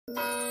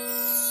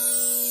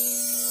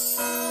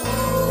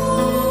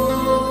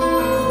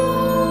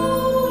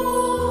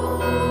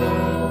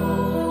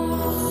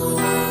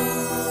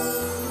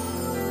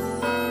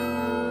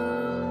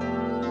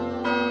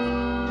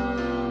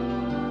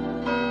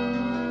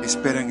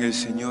Espera en el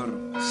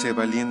Señor, sé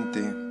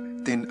valiente,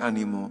 ten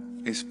ánimo,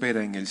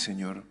 espera en el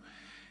Señor.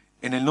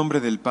 En el nombre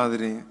del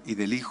Padre, y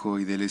del Hijo,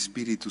 y del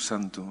Espíritu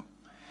Santo,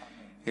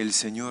 el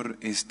Señor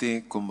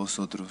esté con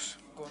vosotros.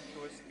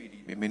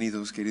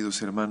 Bienvenidos,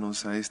 queridos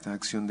hermanos, a esta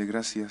acción de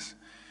gracias.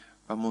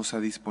 Vamos a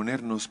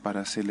disponernos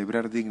para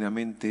celebrar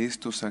dignamente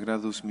estos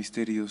sagrados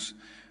misterios,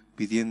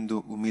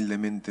 pidiendo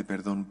humildemente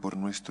perdón por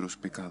nuestros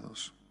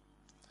pecados.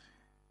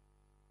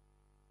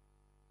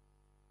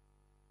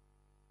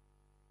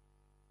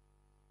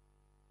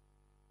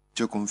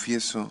 Yo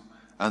confieso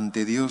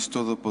ante Dios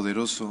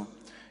Todopoderoso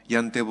y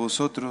ante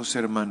vosotros,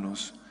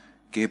 hermanos,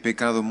 que he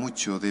pecado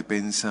mucho de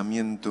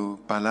pensamiento,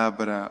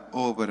 palabra,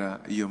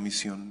 obra y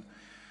omisión.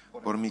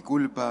 Por mi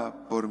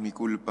culpa, por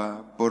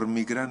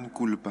mi gran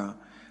culpa.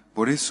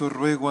 Por eso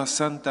ruego a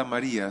Santa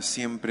María,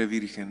 siempre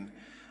Virgen,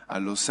 a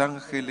los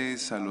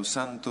ángeles, a los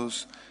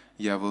santos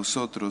y a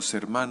vosotros,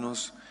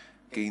 hermanos,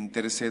 que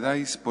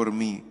intercedáis por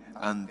mí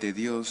ante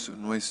Dios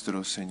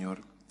nuestro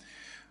Señor.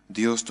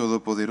 Dios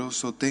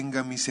Todopoderoso,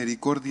 tenga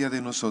misericordia de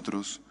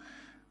nosotros,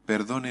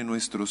 perdone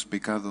nuestros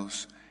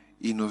pecados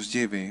y nos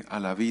lleve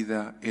a la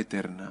vida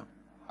eterna.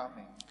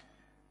 Amén.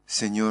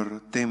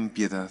 Señor, ten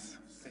piedad.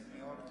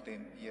 Señor,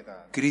 ten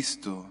piedad.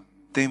 Cristo,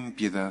 ten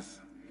piedad.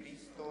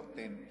 Cristo,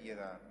 ten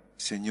piedad.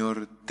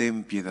 Señor,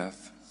 ten piedad.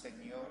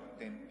 Señor,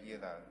 ten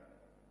piedad.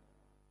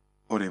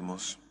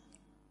 Oremos.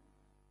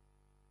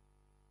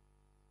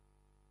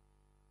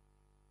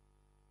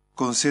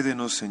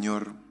 Concédenos,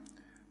 Señor,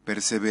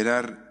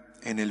 perseverar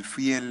en el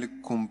fiel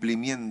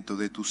cumplimiento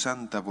de tu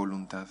santa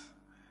voluntad,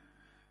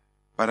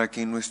 para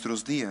que en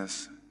nuestros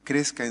días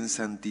crezca en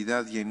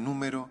santidad y en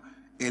número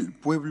el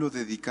pueblo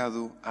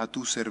dedicado a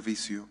tu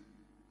servicio.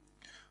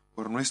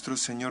 Por nuestro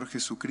Señor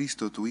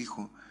Jesucristo, tu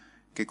Hijo,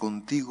 que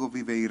contigo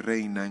vive y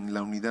reina en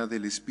la unidad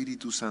del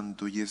Espíritu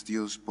Santo y es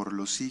Dios por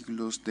los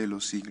siglos de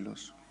los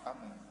siglos.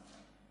 Amén.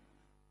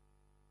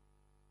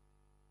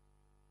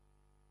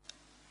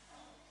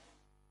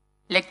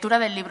 Lectura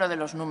del libro de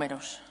los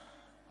Números.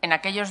 En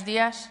aquellos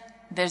días,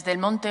 desde el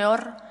monte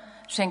Hor,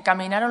 se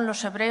encaminaron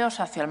los hebreos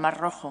hacia el Mar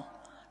Rojo,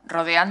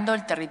 rodeando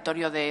el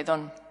territorio de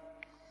Edom.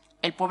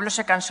 El pueblo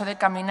se cansó de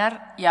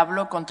caminar y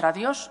habló contra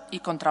Dios y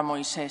contra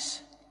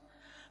Moisés.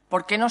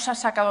 ¿Por qué nos has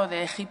sacado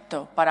de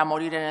Egipto para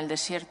morir en el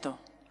desierto?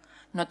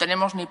 No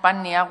tenemos ni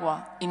pan ni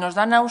agua, y nos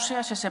da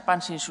náuseas ese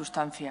pan sin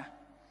sustancia.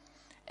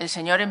 El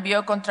Señor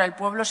envió contra el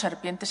pueblo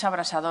serpientes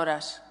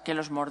abrasadoras que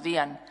los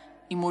mordían,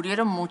 y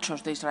murieron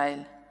muchos de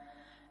Israel.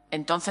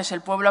 Entonces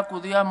el pueblo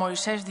acudió a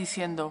Moisés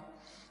diciendo: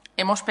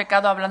 «Hemos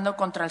pecado hablando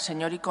contra el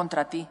Señor y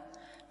contra ti.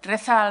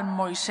 Reza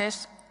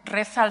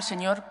al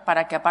Señor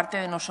para que aparte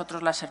de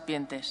nosotros las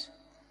serpientes».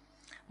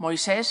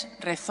 Moisés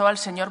rezó al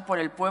Señor por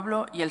el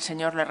pueblo y el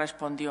Señor le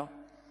respondió: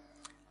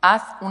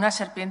 «Haz una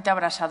serpiente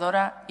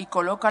abrasadora y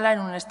colócala en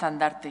un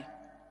estandarte.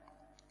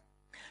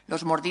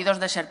 Los mordidos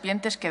de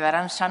serpientes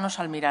quedarán sanos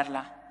al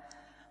mirarla».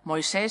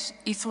 Moisés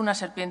hizo una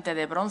serpiente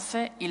de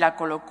bronce y la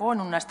colocó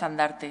en un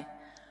estandarte.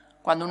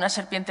 Cuando una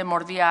serpiente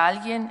mordía a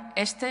alguien,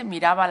 éste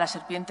miraba a la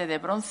serpiente de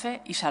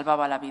bronce y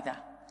salvaba la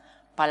vida.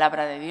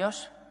 Palabra de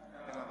Dios.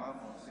 Te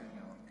alabamos,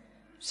 Señor.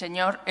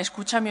 Señor,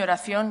 escucha mi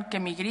oración, que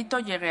mi grito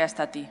llegue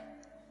hasta ti.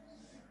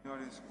 Señor,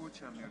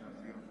 escucha mi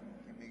oración,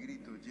 que mi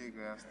grito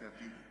llegue hasta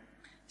ti.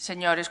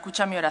 Señor,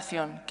 escucha mi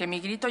oración, que mi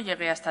grito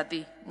llegue hasta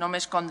ti. No me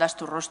escondas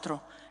tu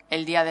rostro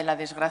el día de la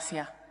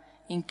desgracia.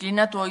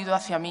 Inclina tu oído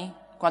hacia mí.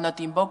 Cuando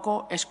te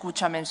invoco,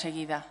 escúchame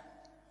enseguida.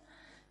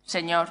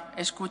 Señor,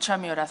 escucha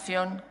mi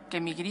oración, que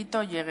mi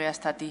grito llegue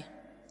hasta ti.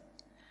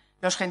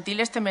 Los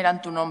gentiles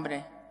temerán tu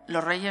nombre,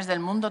 los reyes del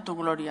mundo tu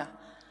gloria,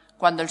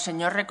 cuando el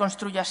Señor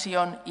reconstruya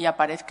Sión y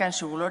aparezca en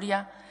su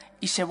gloria,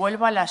 y se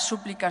vuelva a las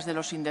súplicas de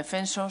los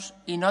indefensos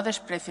y no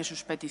desprecie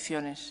sus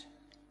peticiones.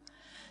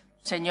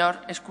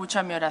 Señor,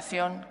 escucha mi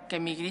oración, que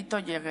mi grito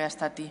llegue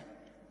hasta ti.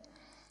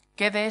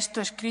 Quede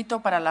esto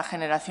escrito para la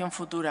generación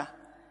futura,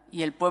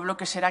 y el pueblo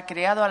que será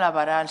creado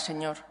alabará al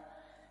Señor.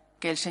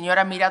 Que el Señor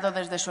ha mirado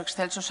desde su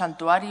excelso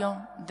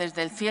santuario,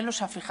 desde el cielo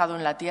se ha fijado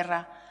en la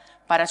tierra,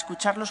 para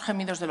escuchar los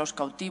gemidos de los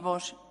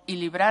cautivos y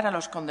librar a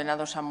los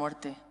condenados a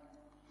muerte.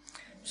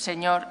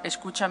 Señor,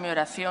 escucha mi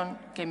oración,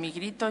 que mi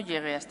grito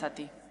llegue hasta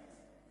ti.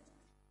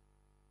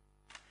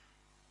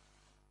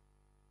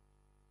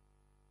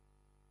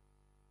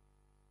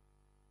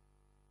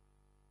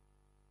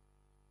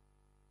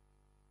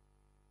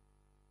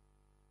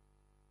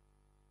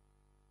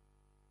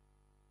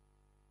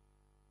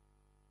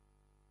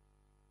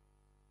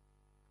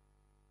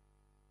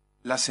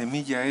 La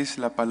semilla es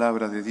la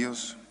palabra de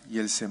Dios y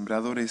el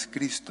sembrador es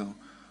Cristo.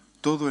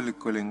 Todo el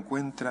que lo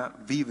encuentra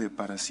vive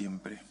para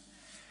siempre.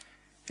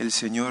 El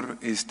Señor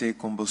esté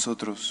con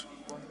vosotros.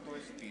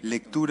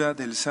 Lectura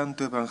del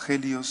Santo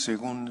Evangelio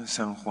según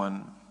San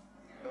Juan.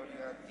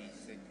 Gloria a ti,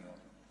 Señor.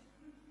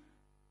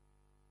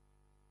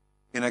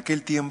 En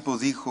aquel tiempo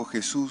dijo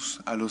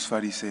Jesús a los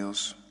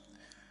fariseos: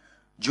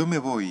 «Yo me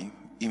voy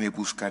y me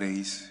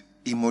buscaréis,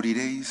 y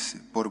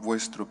moriréis por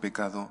vuestro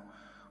pecado,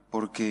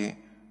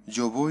 porque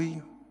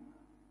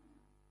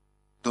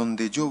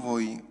donde yo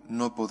voy,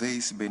 no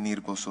podéis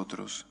venir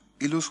vosotros.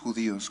 Y los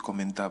judíos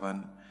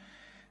comentaban: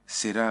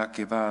 ¿será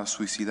que va a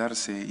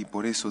suicidarse y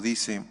por eso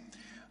dice: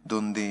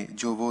 donde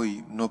yo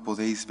voy no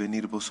podéis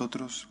venir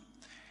vosotros?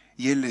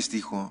 Y él les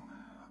dijo: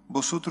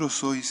 vosotros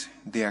sois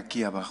de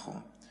aquí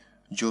abajo,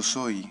 yo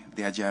soy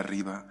de allá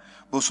arriba.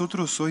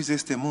 Vosotros sois de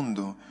este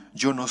mundo,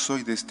 yo no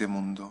soy de este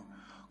mundo.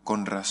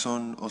 Con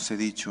razón os he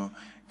dicho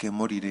que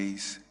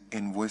moriréis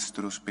en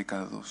vuestros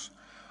pecados.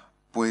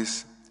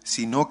 Pues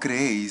si no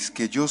creéis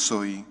que yo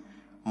soy,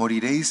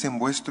 moriréis en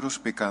vuestros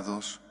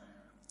pecados.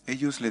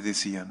 Ellos le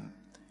decían: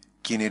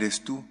 ¿quién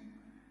eres tú?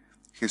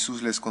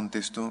 Jesús les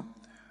contestó: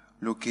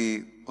 lo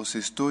que os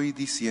estoy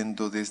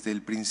diciendo desde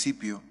el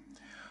principio.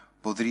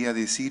 Podría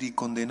decir y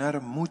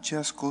condenar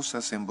muchas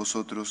cosas en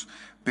vosotros,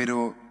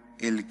 pero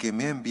el que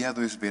me ha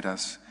enviado es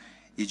veraz,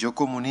 y yo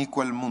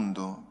comunico al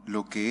mundo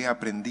lo que he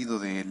aprendido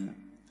de él.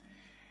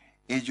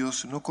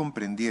 Ellos no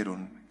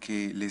comprendieron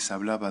que les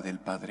hablaba del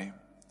Padre.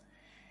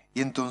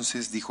 Y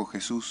entonces dijo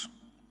Jesús: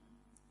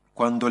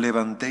 cuando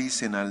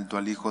levantéis en alto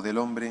al Hijo del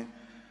Hombre,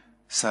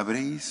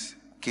 sabréis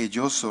que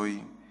yo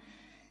soy,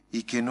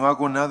 y que no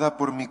hago nada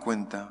por mi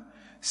cuenta,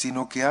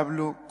 sino que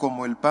hablo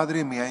como el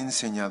Padre me ha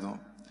enseñado.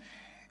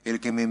 El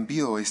que me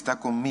envió está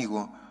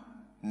conmigo,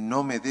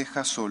 no me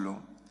deja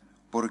solo,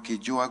 porque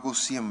yo hago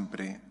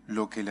siempre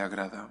lo que le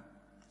agrada.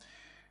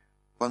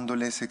 Cuando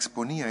les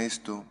exponía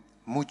esto,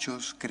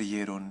 muchos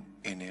creyeron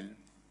en él.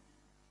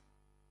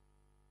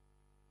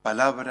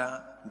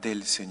 Palabra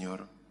del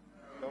Señor.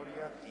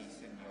 Gloria a ti,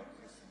 Señor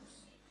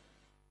Jesús.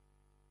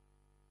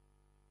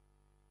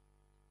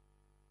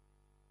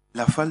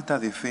 La falta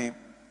de fe,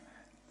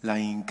 la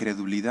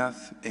incredulidad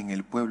en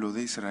el pueblo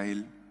de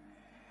Israel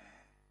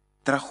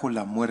trajo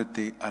la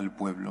muerte al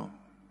pueblo.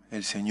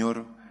 El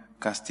Señor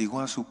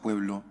castigó a su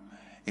pueblo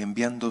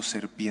enviando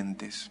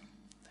serpientes.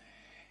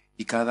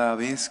 Y cada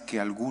vez que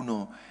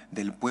alguno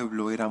del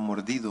pueblo era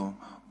mordido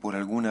por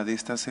alguna de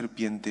estas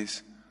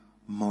serpientes,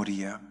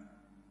 moría.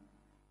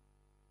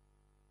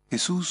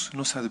 Jesús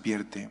nos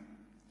advierte: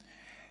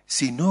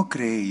 si no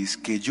creéis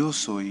que yo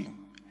soy,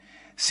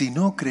 si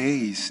no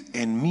creéis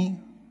en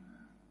mí,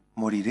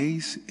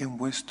 moriréis en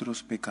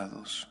vuestros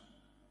pecados.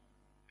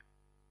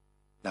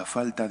 La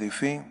falta de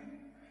fe,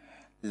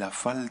 la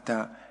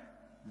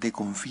falta de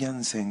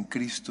confianza en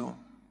Cristo,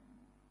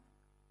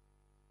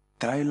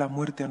 trae la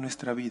muerte a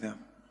nuestra vida.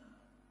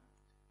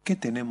 ¿Qué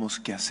tenemos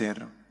que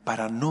hacer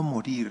para no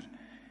morir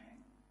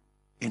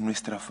en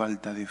nuestra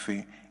falta de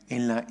fe,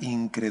 en la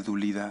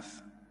incredulidad?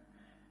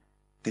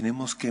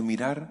 Tenemos que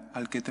mirar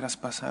al que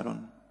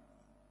traspasaron.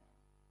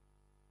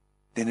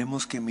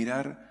 Tenemos que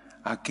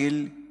mirar a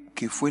aquel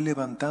que fue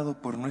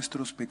levantado por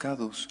nuestros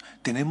pecados.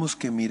 Tenemos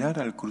que mirar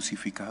al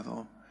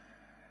crucificado.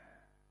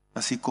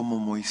 Así como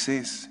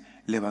Moisés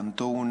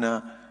levantó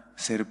una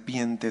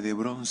serpiente de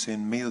bronce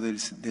en medio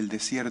del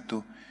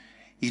desierto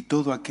y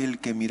todo aquel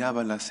que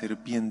miraba la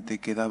serpiente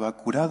quedaba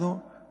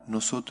curado,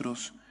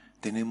 nosotros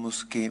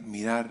tenemos que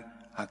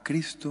mirar a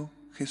Cristo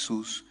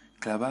Jesús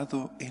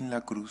clavado en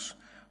la cruz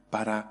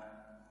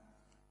para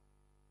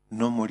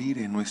no morir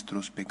en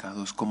nuestros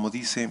pecados. Como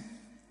dice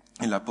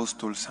el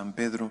apóstol San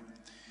Pedro: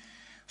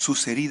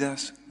 sus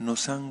heridas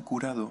nos han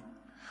curado.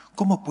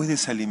 ¿Cómo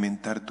puedes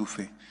alimentar tu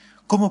fe?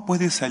 ¿Cómo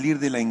puedes salir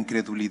de la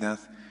incredulidad?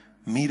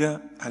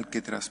 Mira al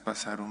que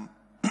traspasaron.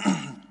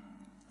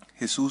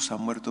 Jesús ha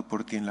muerto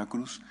por ti en la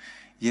cruz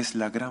y es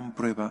la gran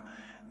prueba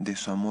de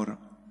su amor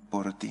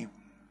por ti.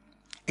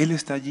 Él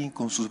está allí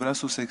con sus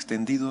brazos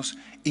extendidos,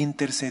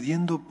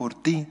 intercediendo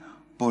por ti,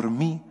 por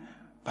mí,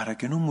 para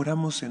que no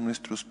muramos en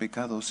nuestros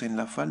pecados, en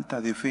la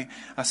falta de fe,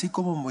 así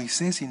como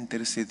Moisés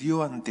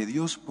intercedió ante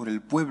Dios por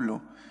el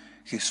pueblo.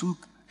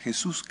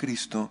 Jesús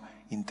Cristo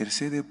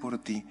intercede por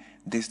ti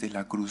desde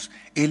la cruz.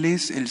 Él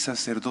es el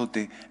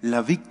sacerdote,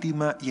 la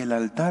víctima y el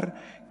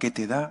altar que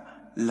te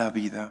da la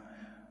vida.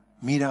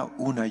 Mira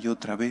una y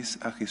otra vez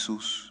a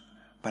Jesús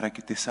para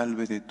que te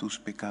salve de tus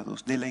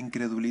pecados, de la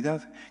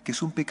incredulidad, que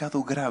es un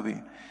pecado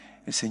grave.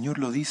 El Señor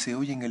lo dice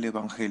hoy en el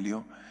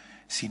Evangelio: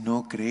 si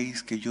no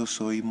creéis que yo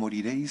soy,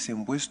 moriréis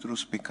en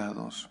vuestros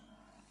pecados.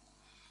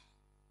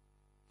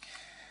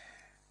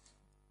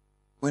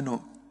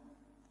 Bueno,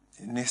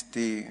 en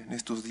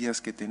estos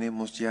días que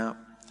tenemos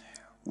ya,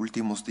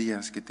 últimos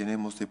días que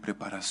tenemos de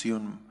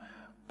preparación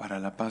para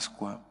la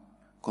Pascua,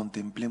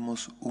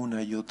 contemplemos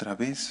una y otra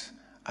vez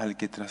al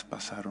que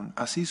traspasaron.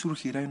 Así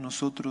surgirá en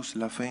nosotros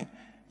la fe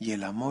y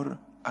el amor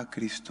a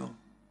Cristo.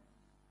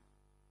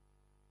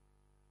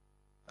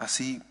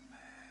 Así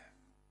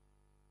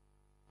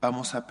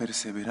vamos a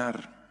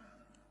perseverar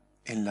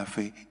en la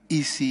fe.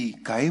 Y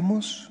si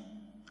caemos,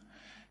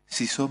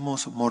 si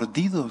somos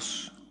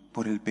mordidos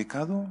por el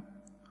pecado,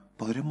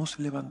 podremos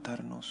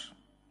levantarnos.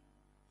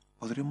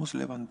 Podremos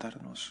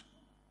levantarnos.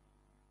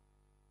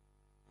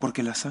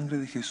 Porque la sangre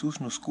de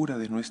Jesús nos cura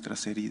de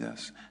nuestras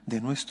heridas,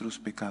 de nuestros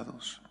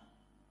pecados.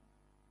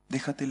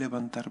 Déjate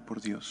levantar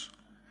por Dios.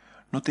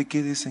 No te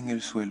quedes en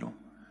el suelo.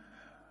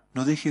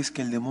 No dejes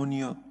que el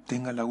demonio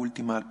tenga la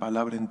última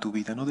palabra en tu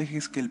vida. No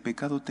dejes que el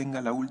pecado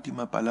tenga la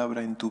última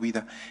palabra en tu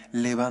vida.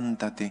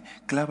 Levántate,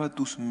 clava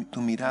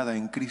tu mirada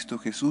en Cristo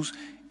Jesús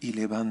y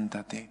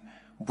levántate.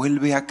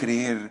 Vuelve a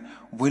creer,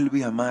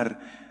 vuelve a amar,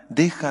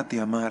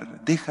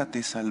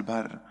 déjate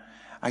salvar.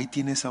 Ahí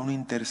tienes a un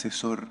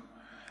intercesor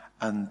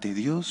ante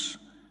Dios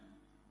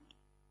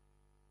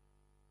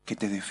que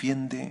te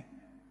defiende,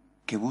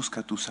 que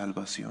busca tu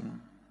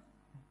salvación.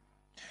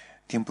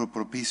 Tiempo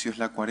propicio es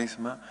la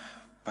Cuaresma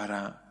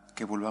para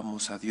que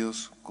volvamos a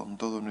Dios con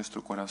todo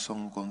nuestro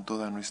corazón, con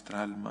toda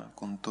nuestra alma,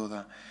 con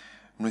todas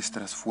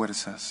nuestras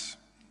fuerzas.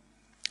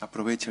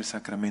 Aprovecha el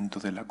sacramento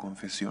de la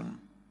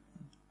confesión.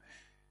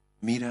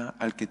 Mira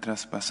al que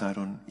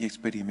traspasaron y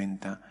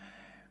experimenta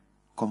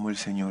cómo el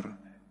Señor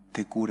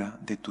te cura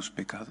de tus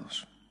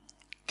pecados.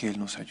 Que Él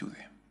nos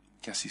ayude,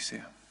 que así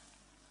sea.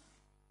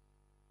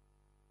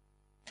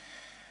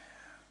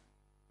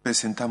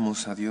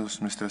 Presentamos a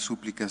Dios nuestras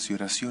súplicas y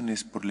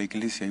oraciones por la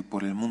Iglesia y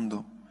por el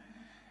mundo.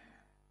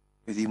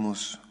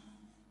 Pedimos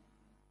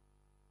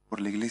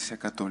por la Iglesia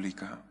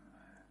Católica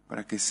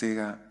para que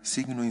sea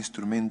signo e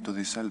instrumento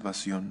de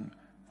salvación.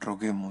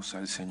 Roguemos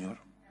al Señor.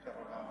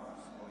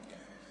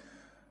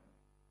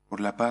 Por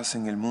la paz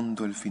en el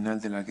mundo, el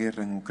final de la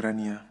guerra en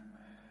Ucrania,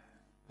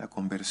 la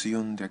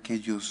conversión de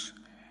aquellos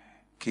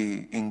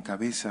que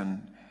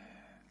encabezan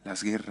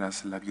las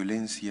guerras, la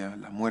violencia,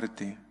 la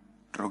muerte,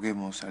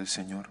 roguemos al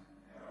Señor.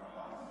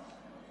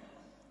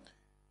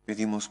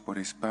 Pedimos por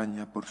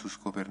España, por sus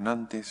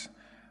gobernantes,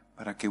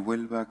 para que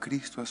vuelva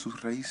Cristo a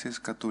sus raíces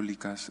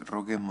católicas,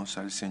 roguemos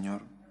al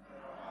Señor.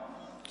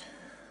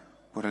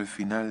 Por el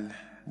final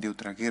de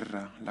otra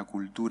guerra, la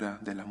cultura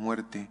de la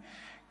muerte,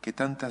 que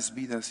tantas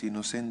vidas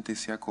inocentes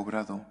se ha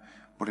cobrado,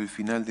 por el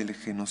final del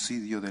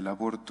genocidio, del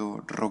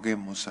aborto,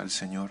 roguemos al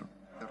Señor.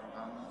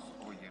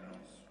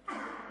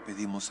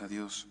 Pedimos a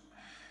Dios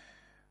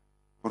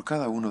por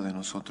cada uno de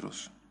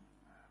nosotros,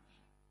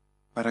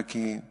 para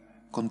que,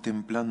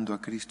 contemplando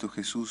a Cristo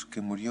Jesús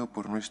que murió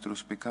por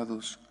nuestros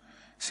pecados,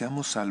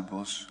 seamos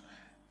salvos,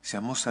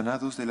 seamos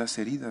sanados de las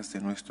heridas de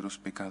nuestros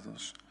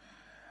pecados,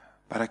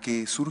 para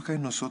que surja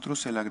en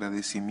nosotros el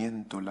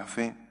agradecimiento, la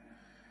fe.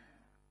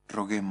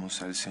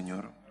 Roguemos al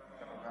Señor.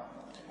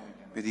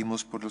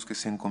 Pedimos por los que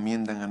se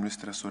encomiendan a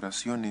nuestras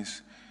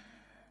oraciones,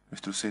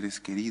 nuestros seres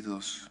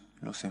queridos,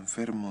 los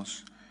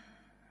enfermos,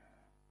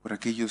 por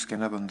aquellos que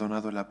han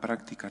abandonado la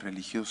práctica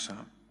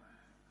religiosa.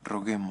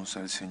 Roguemos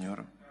al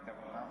Señor.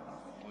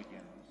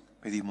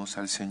 Pedimos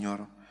al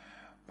Señor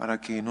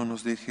para que no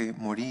nos deje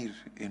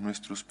morir en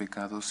nuestros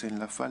pecados, en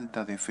la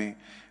falta de fe.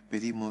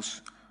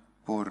 Pedimos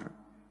por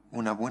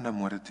una buena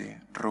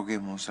muerte.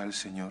 Roguemos al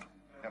Señor.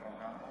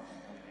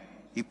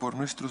 Y por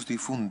nuestros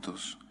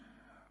difuntos,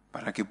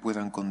 para que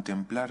puedan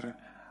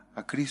contemplar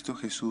a Cristo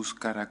Jesús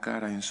cara a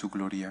cara en su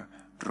gloria,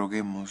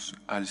 roguemos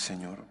al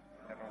Señor.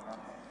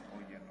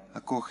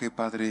 Acoge,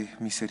 Padre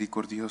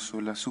misericordioso,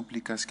 las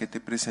súplicas que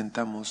te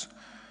presentamos,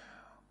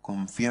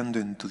 confiando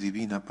en tu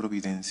divina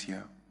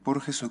providencia,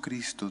 por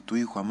Jesucristo, tu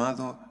Hijo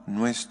amado,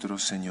 nuestro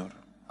Señor.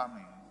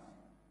 Amén.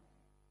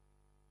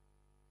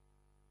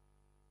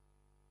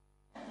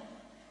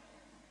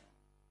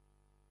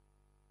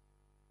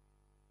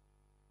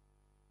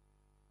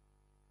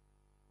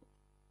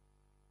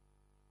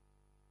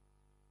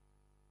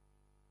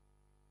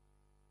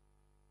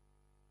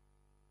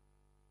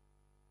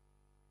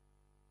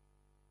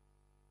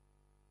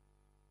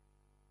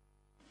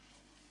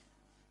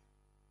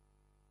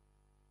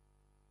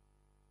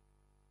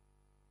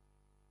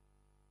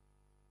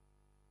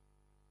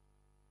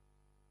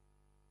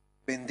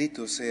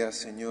 Bendito seas,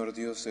 Señor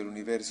Dios del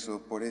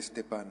universo, por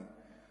este pan,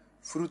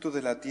 fruto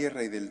de la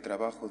tierra y del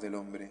trabajo del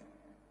hombre,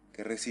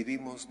 que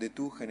recibimos de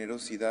tu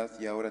generosidad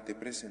y ahora te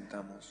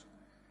presentamos.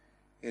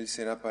 Él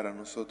será para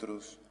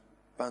nosotros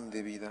pan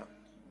de vida.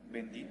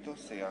 Bendito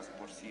seas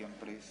por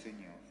siempre,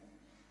 Señor.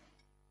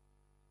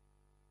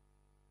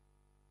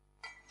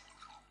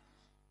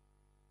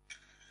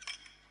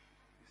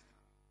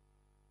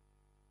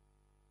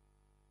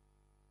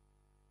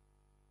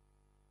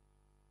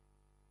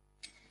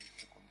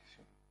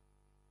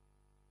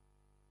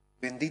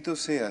 Bendito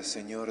seas,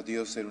 Señor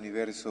Dios del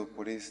universo,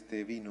 por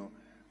este vino,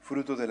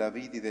 fruto de la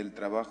vid y del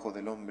trabajo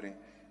del hombre,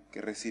 que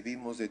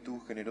recibimos de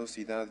tu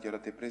generosidad y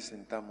ahora te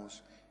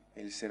presentamos.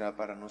 Él será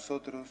para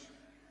nosotros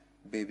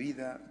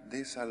bebida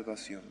de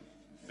salvación.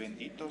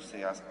 Bendito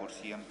seas por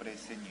siempre,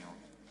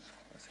 Señor.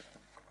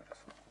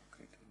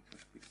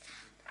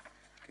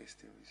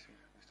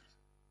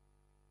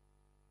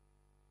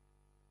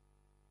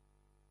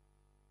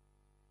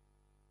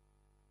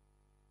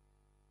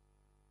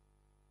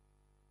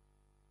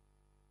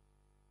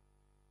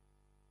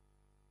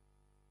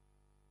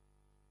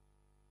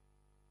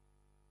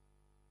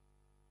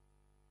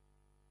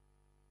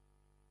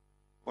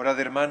 Orad,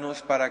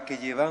 hermanos, para que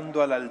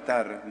llevando al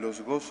altar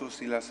los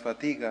gozos y las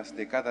fatigas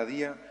de cada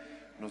día,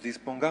 nos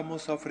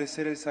dispongamos a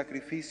ofrecer el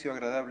sacrificio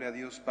agradable a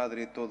Dios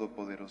Padre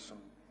Todopoderoso.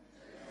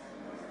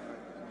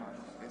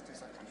 Este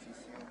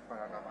sacrificio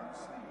para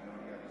alabanza y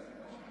gloria de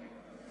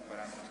Dios,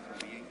 para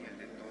nuestro bien y el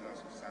de toda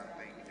su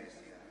santa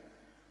Iglesia.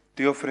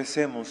 Te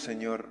ofrecemos,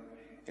 Señor,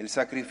 el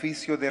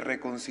sacrificio de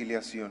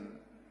reconciliación,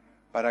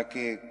 para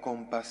que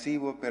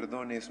compasivo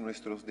perdones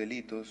nuestros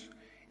delitos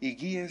y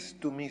guíes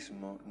tú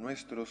mismo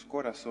nuestros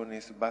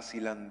corazones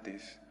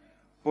vacilantes.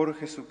 Por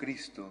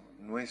Jesucristo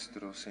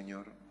nuestro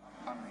Señor.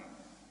 Amén.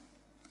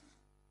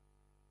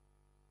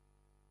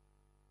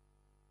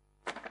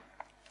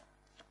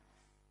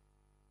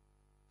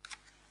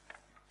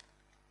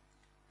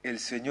 El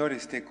Señor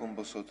esté con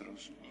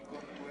vosotros. Y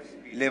con tu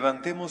espíritu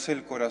Levantemos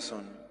el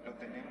corazón. lo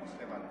tenemos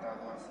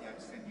levantado hacia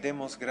el Señor.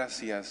 Demos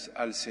gracias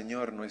al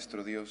Señor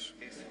nuestro Dios.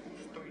 Es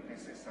justo y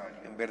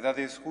necesario. En verdad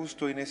es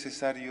justo y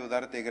necesario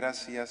darte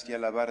gracias y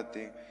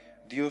alabarte,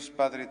 Dios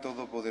Padre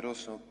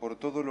Todopoderoso, por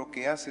todo lo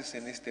que haces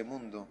en este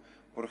mundo,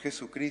 por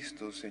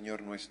Jesucristo,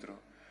 Señor nuestro.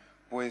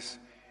 Pues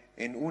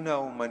en una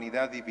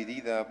humanidad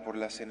dividida por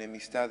las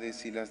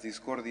enemistades y las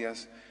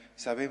discordias,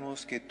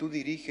 sabemos que tú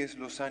diriges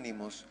los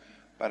ánimos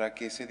para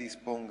que se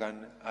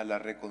dispongan a la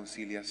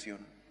reconciliación.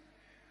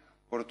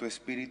 Por tu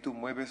Espíritu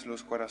mueves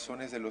los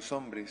corazones de los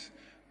hombres,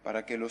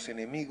 para que los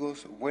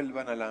enemigos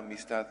vuelvan a la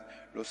amistad,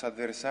 los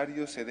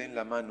adversarios se den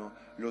la mano,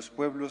 los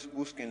pueblos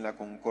busquen la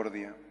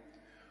concordia.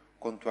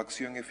 Con tu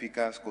acción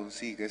eficaz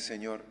consigues,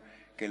 Señor,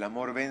 que el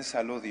amor venza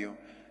al odio,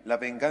 la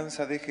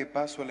venganza deje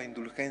paso a la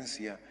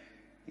indulgencia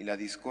y la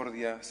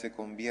discordia se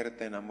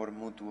convierta en amor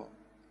mutuo.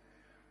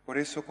 Por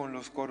eso con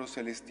los coros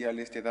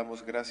celestiales te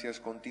damos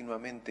gracias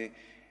continuamente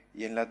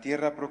y en la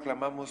tierra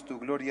proclamamos tu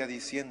gloria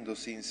diciendo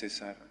sin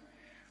cesar: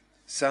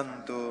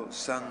 Santo,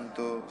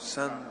 santo,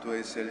 santo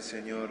es el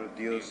Señor,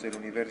 Dios del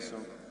universo.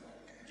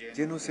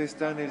 Llenos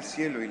están el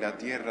cielo y la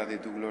tierra de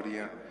tu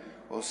gloria.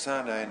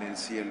 Hosana en el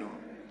cielo.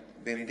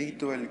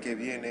 Bendito el que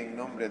viene en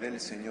nombre del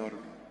Señor.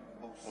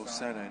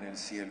 Hosana en el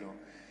cielo.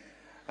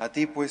 A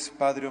ti pues,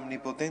 Padre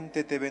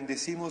omnipotente, te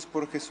bendecimos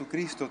por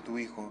Jesucristo tu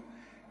Hijo,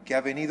 que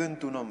ha venido en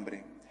tu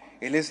nombre.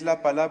 Él es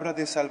la palabra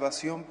de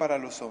salvación para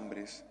los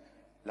hombres,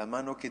 la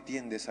mano que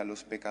tiendes a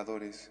los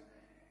pecadores,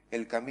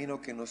 el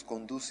camino que nos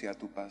conduce a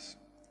tu paz.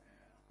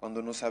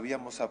 Cuando nos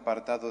habíamos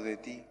apartado de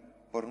ti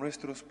por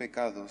nuestros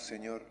pecados,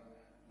 Señor,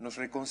 nos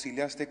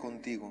reconciliaste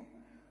contigo,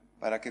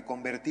 para que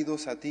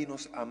convertidos a ti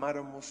nos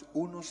amáramos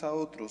unos a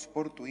otros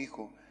por tu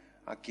Hijo,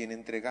 a quien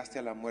entregaste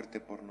a la muerte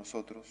por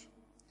nosotros.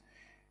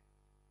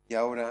 Y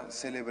ahora,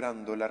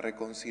 celebrando la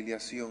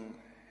reconciliación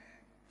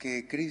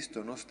que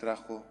Cristo nos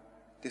trajo,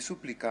 te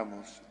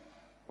suplicamos,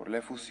 por la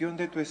efusión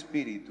de tu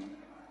Espíritu,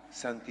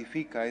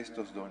 santifica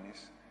estos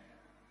dones,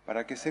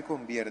 para que se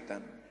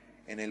conviertan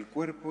en el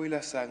cuerpo y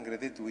la sangre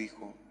de tu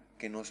Hijo,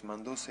 que nos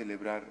mandó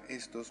celebrar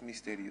estos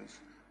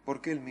misterios,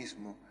 porque Él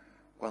mismo,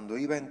 cuando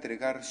iba a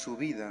entregar su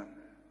vida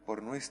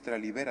por nuestra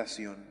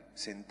liberación,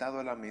 sentado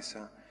a la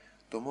mesa,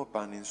 tomó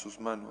pan en sus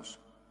manos,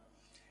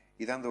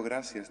 y dando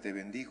gracias te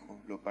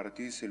bendijo, lo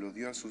partió y se lo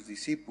dio a sus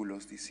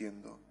discípulos,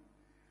 diciendo: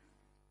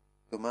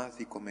 Tomad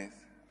y comed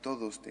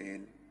todos de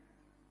él,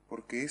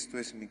 porque esto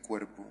es mi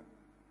cuerpo,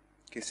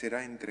 que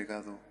será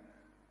entregado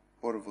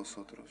por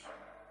vosotros.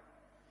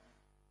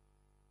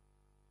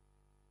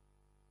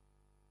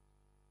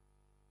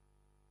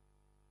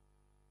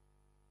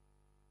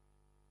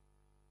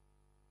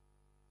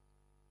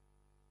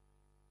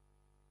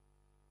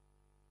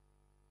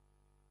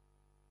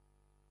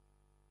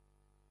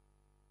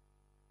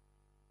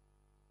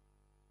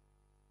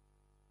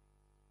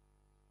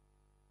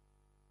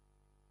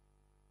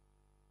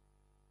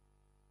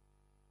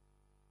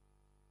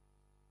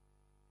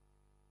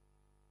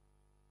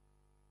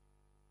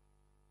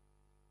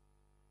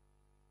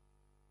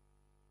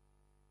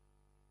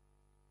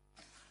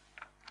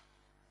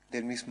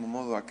 Del mismo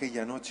modo,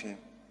 aquella noche,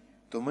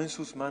 tomó en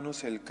sus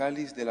manos el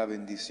cáliz de la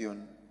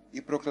bendición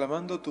y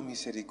proclamando tu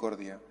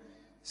misericordia,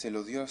 se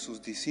lo dio a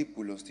sus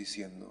discípulos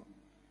diciendo: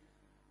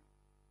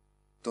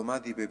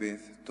 Tomad y bebed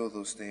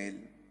todos de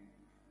él,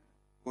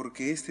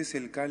 porque este es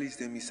el cáliz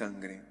de mi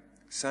sangre,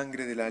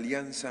 sangre de la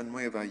alianza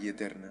nueva y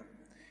eterna,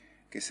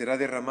 que será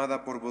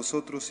derramada por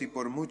vosotros y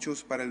por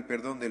muchos para el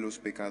perdón de los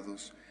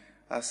pecados.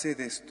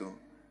 Haced esto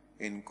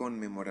en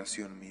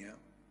conmemoración mía.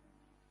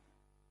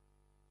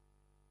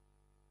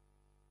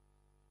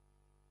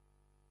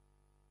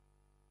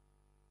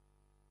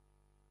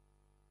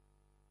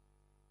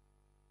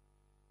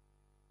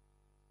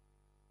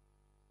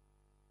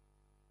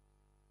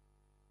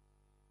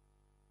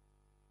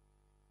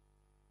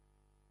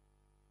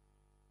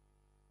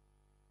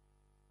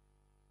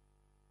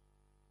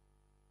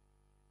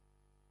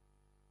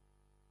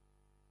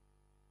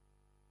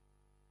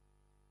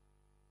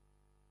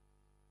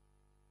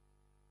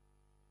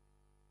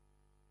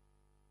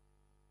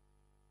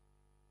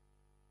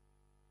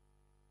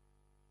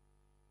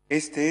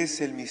 Este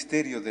es el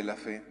misterio de la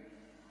fe.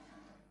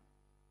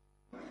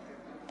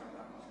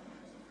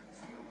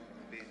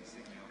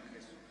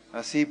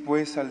 Así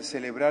pues, al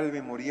celebrar el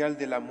memorial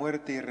de la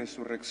muerte y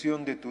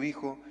resurrección de tu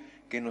Hijo,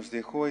 que nos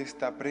dejó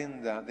esta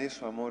prenda de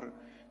su amor,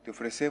 te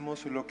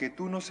ofrecemos lo que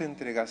tú nos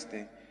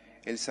entregaste,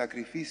 el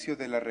sacrificio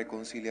de la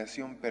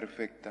reconciliación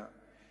perfecta.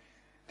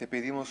 Te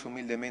pedimos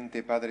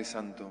humildemente, Padre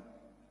Santo,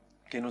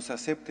 que nos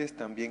aceptes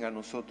también a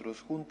nosotros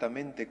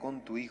juntamente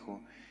con tu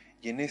Hijo,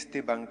 y en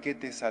este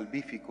banquete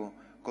salvífico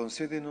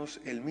concédenos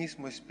el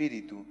mismo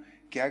Espíritu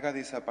que haga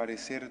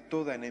desaparecer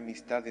toda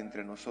enemistad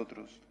entre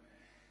nosotros.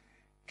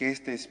 Que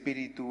este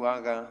Espíritu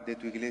haga de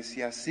tu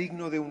Iglesia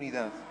signo de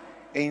unidad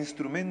e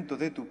instrumento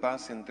de tu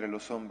paz entre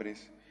los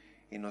hombres,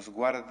 y nos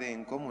guarde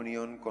en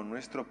comunión con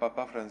nuestro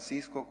Papa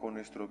Francisco, con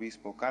nuestro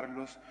Obispo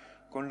Carlos,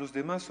 con los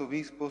demás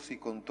obispos y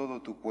con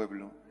todo tu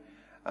pueblo,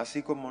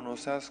 así como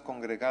nos has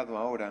congregado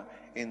ahora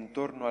en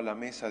torno a la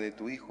mesa de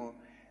tu Hijo.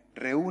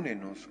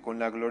 Reúnenos con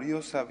la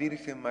gloriosa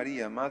Virgen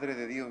María, Madre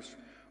de Dios,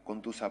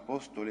 con tus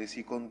apóstoles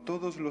y con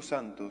todos los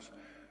santos,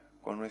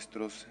 con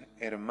nuestros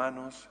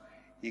hermanos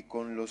y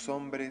con los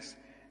hombres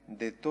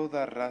de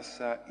toda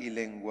raza y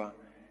lengua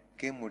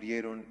que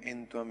murieron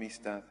en tu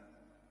amistad,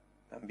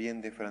 también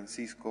de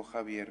Francisco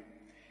Javier,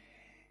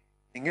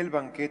 en el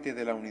banquete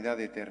de la unidad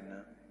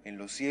eterna, en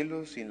los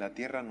cielos y en la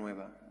tierra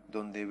nueva,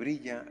 donde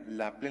brilla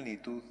la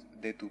plenitud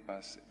de tu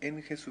paz,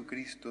 en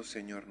Jesucristo,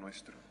 Señor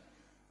nuestro.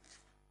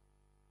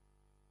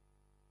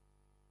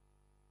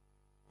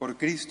 Por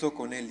Cristo,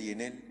 con Él y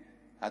en Él,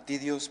 a ti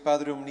Dios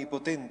Padre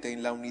Omnipotente,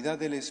 en la unidad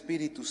del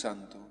Espíritu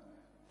Santo,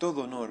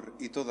 todo honor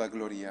y toda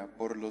gloria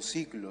por los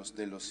siglos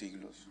de los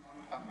siglos.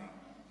 Amén.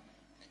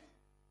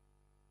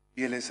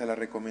 Fieles a la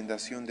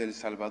recomendación del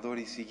Salvador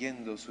y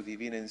siguiendo su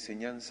divina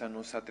enseñanza,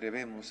 nos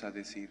atrevemos a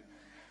decir: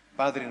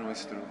 Padre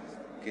nuestro,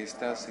 que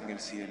estás en el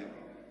cielo,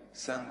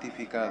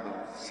 santificado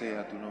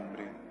sea tu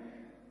nombre.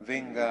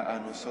 Venga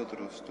a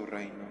nosotros tu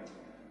reino.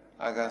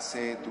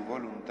 Hágase tu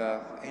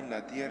voluntad en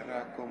la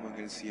tierra como en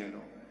el cielo.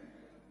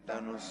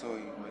 Danos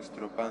hoy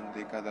nuestro pan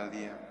de cada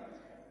día.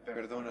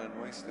 Perdona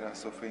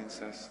nuestras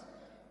ofensas,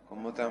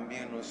 como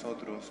también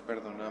nosotros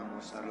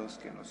perdonamos a los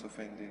que nos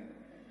ofenden.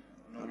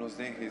 No nos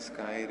dejes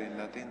caer en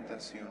la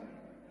tentación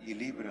y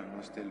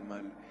líbranos del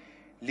mal.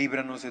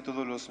 Líbranos de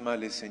todos los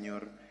males,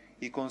 Señor,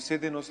 y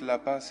concédenos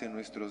la paz en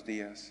nuestros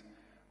días,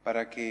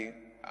 para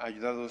que,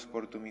 ayudados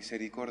por tu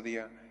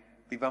misericordia,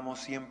 vivamos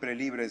siempre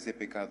libres de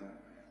pecado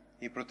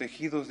y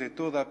protegidos de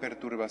toda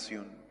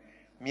perturbación,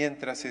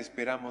 mientras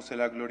esperamos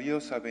la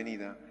gloriosa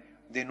venida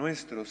de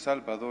nuestro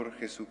Salvador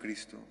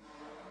Jesucristo.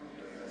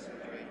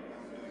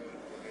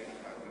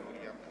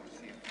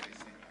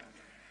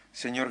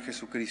 Señor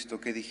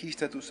Jesucristo, que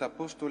dijiste a tus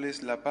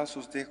apóstoles: la paz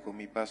os dejo,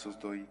 mi paz os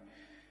doy.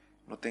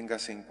 No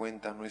tengas en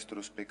cuenta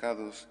nuestros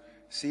pecados,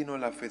 sino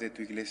la fe de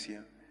tu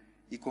Iglesia,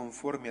 y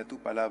conforme a tu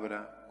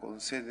palabra,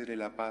 concédele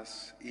la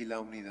paz y la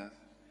unidad.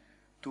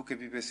 Tú que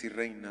vives y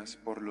reinas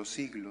por los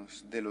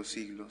siglos de los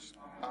siglos.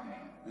 Amén.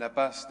 La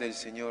paz del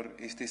Señor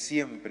esté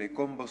siempre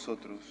con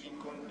vosotros. Y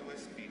con tu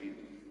espíritu.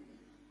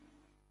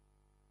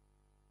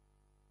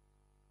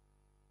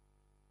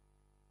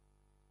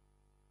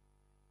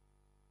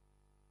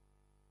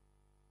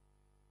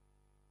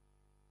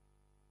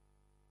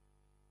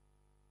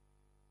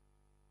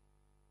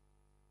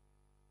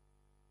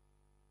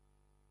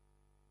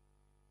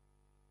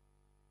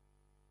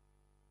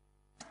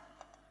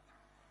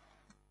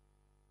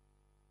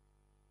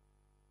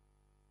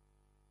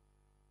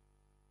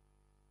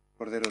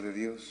 Cordero de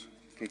Dios,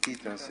 que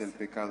quitas el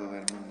pecado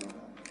del mundo,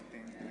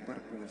 el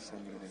cuerpo y la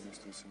sangre de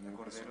nuestro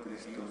Señor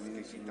Jesucristo,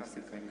 unidos en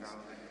este cáliz,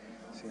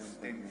 sean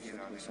para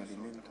nosotros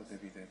alimento de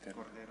vida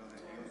eterna.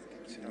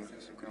 Señor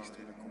Jesucristo,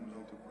 la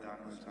comunión de tu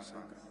cuerpo y tu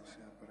sangre no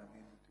sea para mí.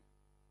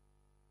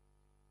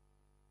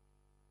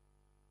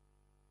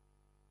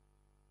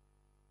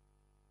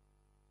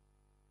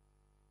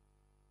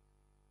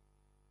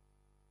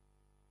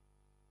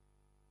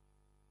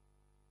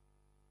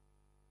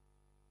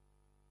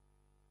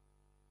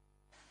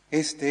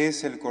 Este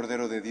es el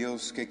Cordero de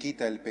Dios que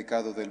quita el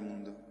pecado del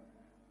mundo.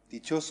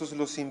 Dichosos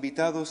los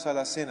invitados a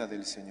la cena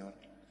del Señor.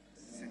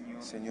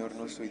 Señor,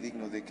 no soy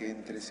digno de que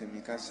entres en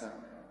mi casa,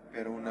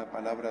 pero una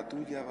palabra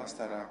tuya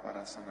bastará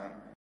para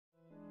sanarme.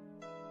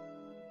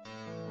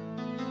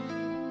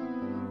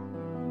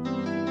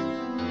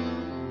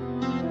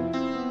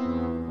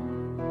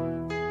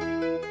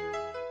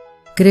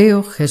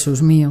 Creo,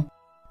 Jesús mío,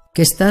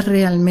 que estás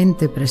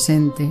realmente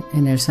presente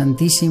en el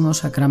Santísimo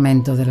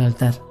Sacramento del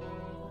altar.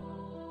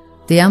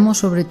 Te amo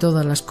sobre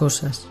todas las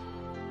cosas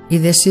y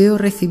deseo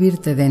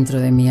recibirte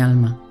dentro de mi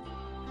alma.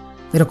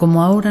 Pero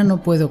como ahora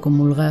no puedo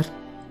comulgar,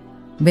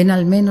 ven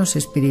al menos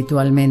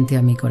espiritualmente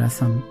a mi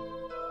corazón.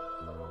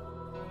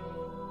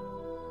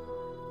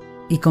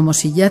 Y como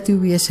si ya te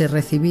hubiese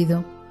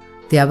recibido,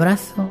 te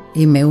abrazo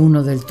y me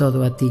uno del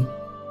todo a ti.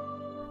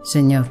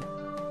 Señor,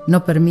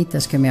 no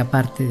permitas que me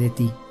aparte de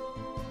ti.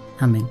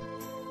 Amén.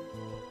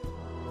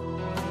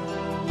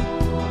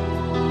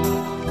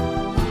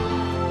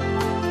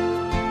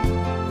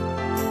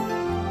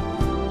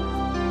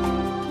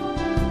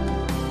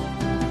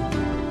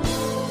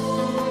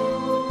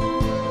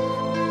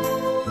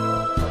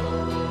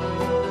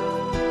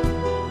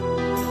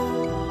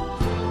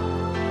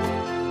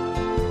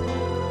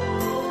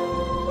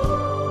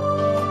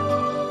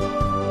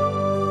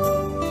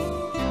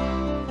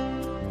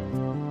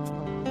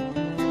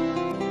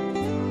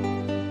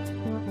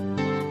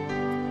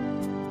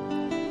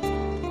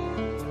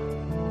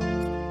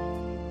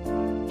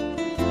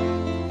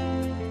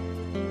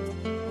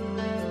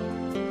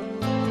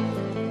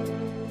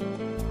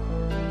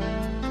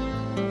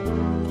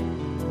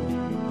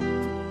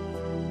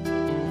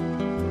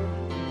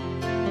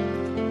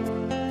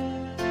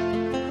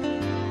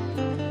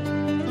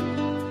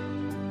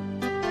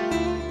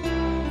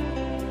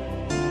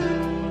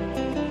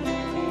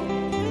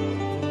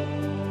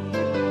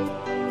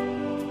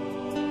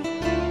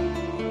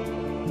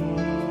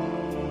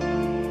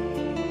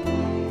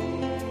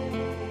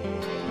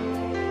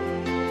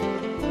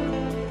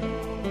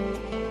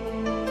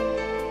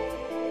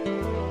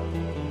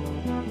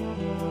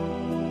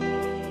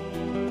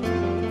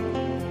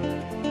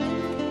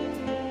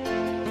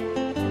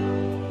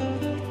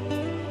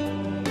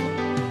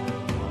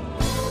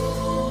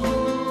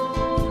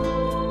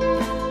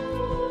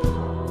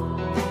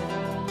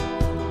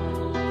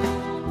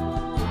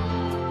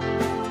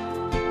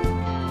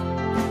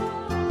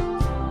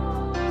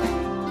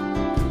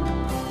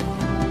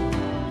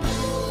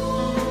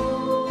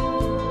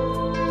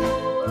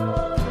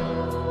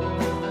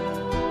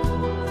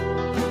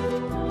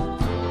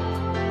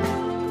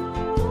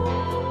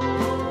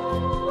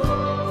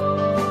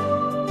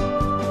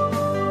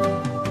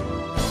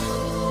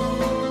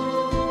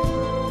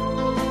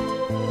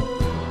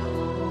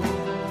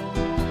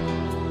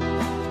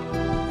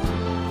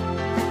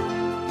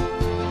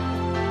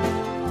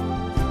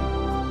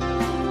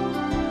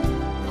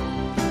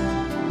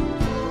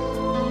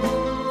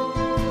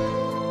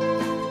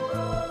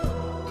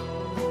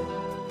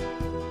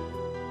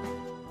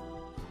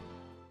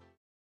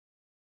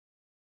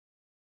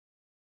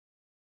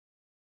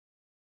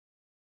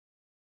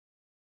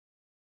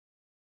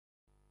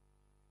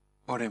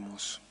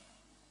 Oremos.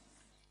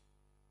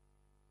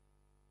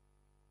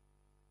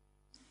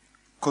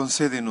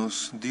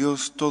 Concédenos,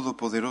 Dios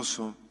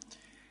Todopoderoso,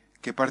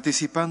 que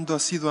participando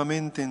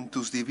asiduamente en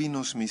tus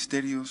divinos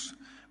misterios,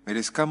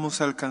 merezcamos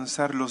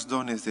alcanzar los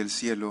dones del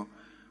cielo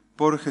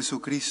por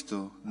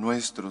Jesucristo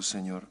nuestro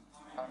Señor.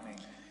 Amén.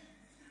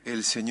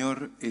 El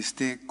Señor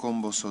esté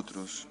con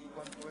vosotros.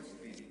 Con tu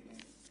espíritu.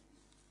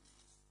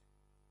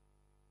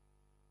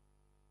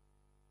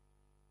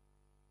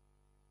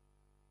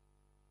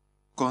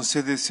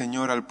 Concede,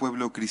 Señor, al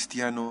pueblo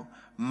cristiano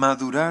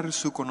madurar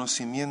su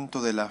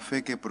conocimiento de la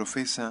fe que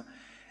profesa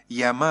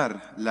y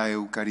amar la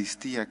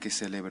Eucaristía que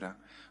celebra,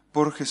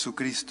 por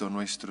Jesucristo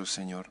nuestro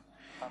Señor.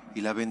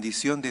 Y la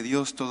bendición de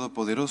Dios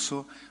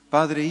Todopoderoso,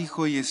 Padre,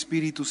 Hijo y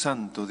Espíritu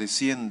Santo,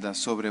 descienda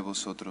sobre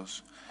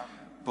vosotros.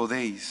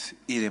 Podéis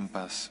ir en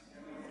paz.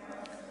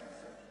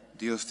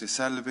 Dios te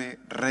salve,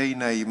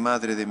 Reina y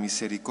Madre de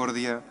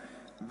misericordia,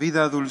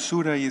 vida,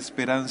 dulzura y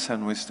esperanza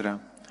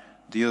nuestra.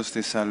 Dios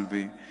te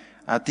salve.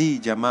 A ti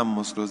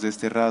llamamos los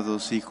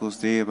desterrados hijos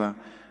de Eva,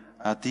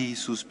 a ti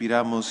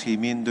suspiramos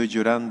gimiendo y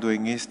llorando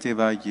en este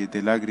valle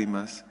de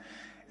lágrimas.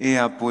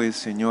 Ea pues,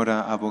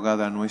 Señora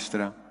abogada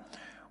nuestra,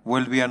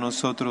 vuelve a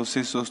nosotros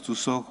esos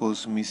tus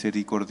ojos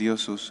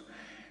misericordiosos,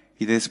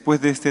 y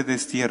después de este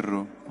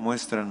destierro,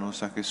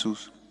 muéstranos a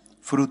Jesús,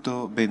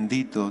 fruto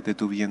bendito de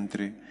tu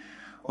vientre.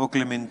 Oh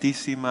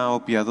clementísima,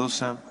 oh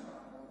piadosa,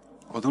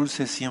 oh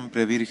dulce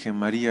siempre Virgen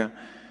María,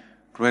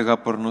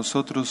 ruega por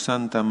nosotros,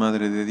 Santa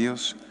Madre de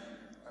Dios,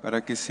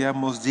 para que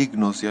seamos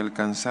dignos de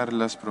alcanzar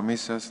las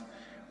promesas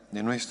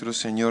de nuestro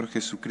Señor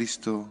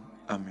Jesucristo.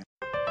 Amén.